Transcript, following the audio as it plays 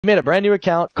made a brand new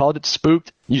account, called it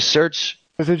Spooked. You search.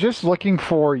 Is it just looking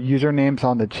for usernames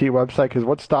on the cheat website? Because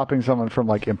what's stopping someone from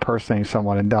like impersonating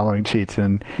someone and downloading cheats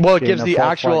and? Well, it gives the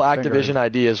actual Activision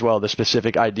ID as well, the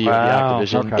specific ID of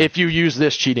the Activision. Okay. If you use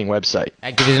this cheating website,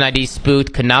 Activision ID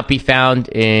spooked cannot be found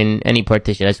in any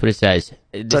partition. That's what it says.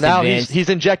 So now he's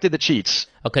injected the cheats.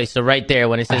 Okay, so right there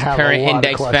when it says current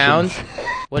index found,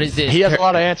 what is this? He has a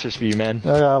lot of answers for you, man.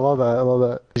 Yeah, I love that. I love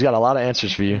that. He's got a lot of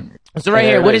answers for you. So right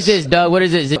here, what is this, Doug? What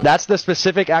is this? That's the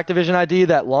specific Activision ID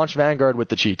that launched Vanguard with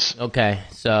the cheats. Okay,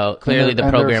 so clearly the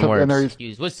program works.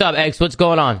 What's up, X? What's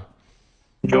going on?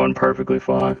 Going perfectly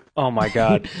fine. Oh my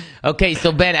God. Okay,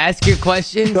 so Ben, ask your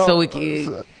question so we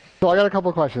can. So I got a couple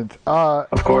of questions. Of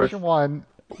course. Question one: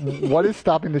 what is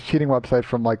stopping this cheating website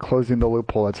from like closing the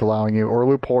loophole that's allowing you, or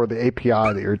loophole or the API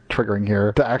that you're triggering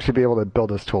here to actually be able to build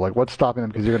this tool? Like, what's stopping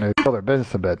them? Because you're going to kill their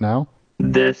business a bit now.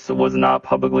 This was not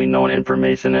publicly known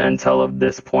information until of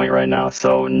this point right now,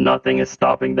 so nothing is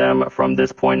stopping them from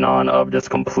this point on of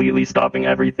just completely stopping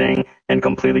everything and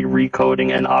completely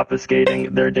recoding and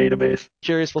obfuscating their database.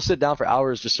 Curious, we'll sit down for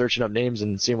hours just searching up names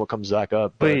and seeing what comes back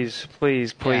up. Please,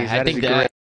 please, please. Yeah, I think that